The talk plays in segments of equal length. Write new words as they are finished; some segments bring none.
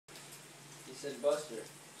said Buster.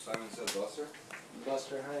 Simon said Buster?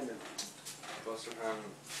 Buster Hyman. Buster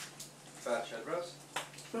Hyman. Fat Shed Roast?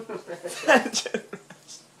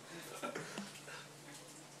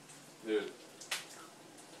 Dude.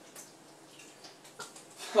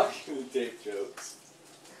 Fucking tape jokes.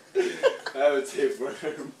 I would tape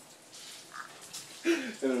worm.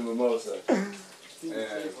 And a mimosa. Yeah.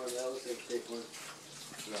 Tape one, that looks like tape one.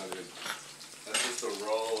 No, dude. That's just a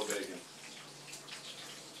roll of bacon.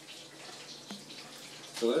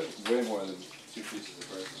 So there's way more than 2 pieces of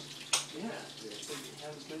person. Yeah, dude. You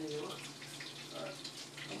have as many as you want. Alright.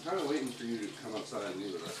 I'm kind of waiting for you to come outside and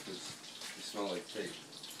do the rest because you smell like tape.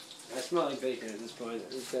 I smell like bacon at this point.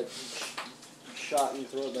 It's got shot in the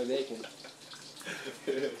throat by bacon.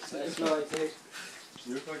 I smell like tape.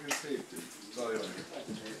 You're fucking tape, dude. That's all you want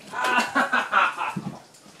to hear.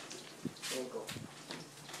 Uncle.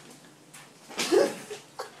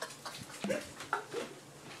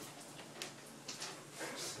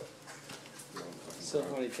 So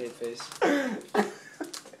funny, tape face.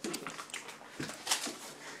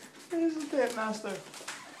 He's a tape master.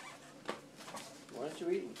 Why don't you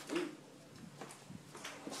eat? Eat.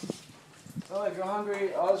 Well, if you're hungry,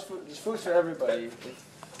 there's food for everybody. If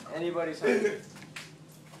anybody's hungry.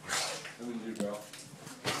 What did you do, bro?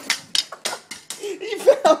 He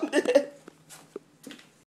found it.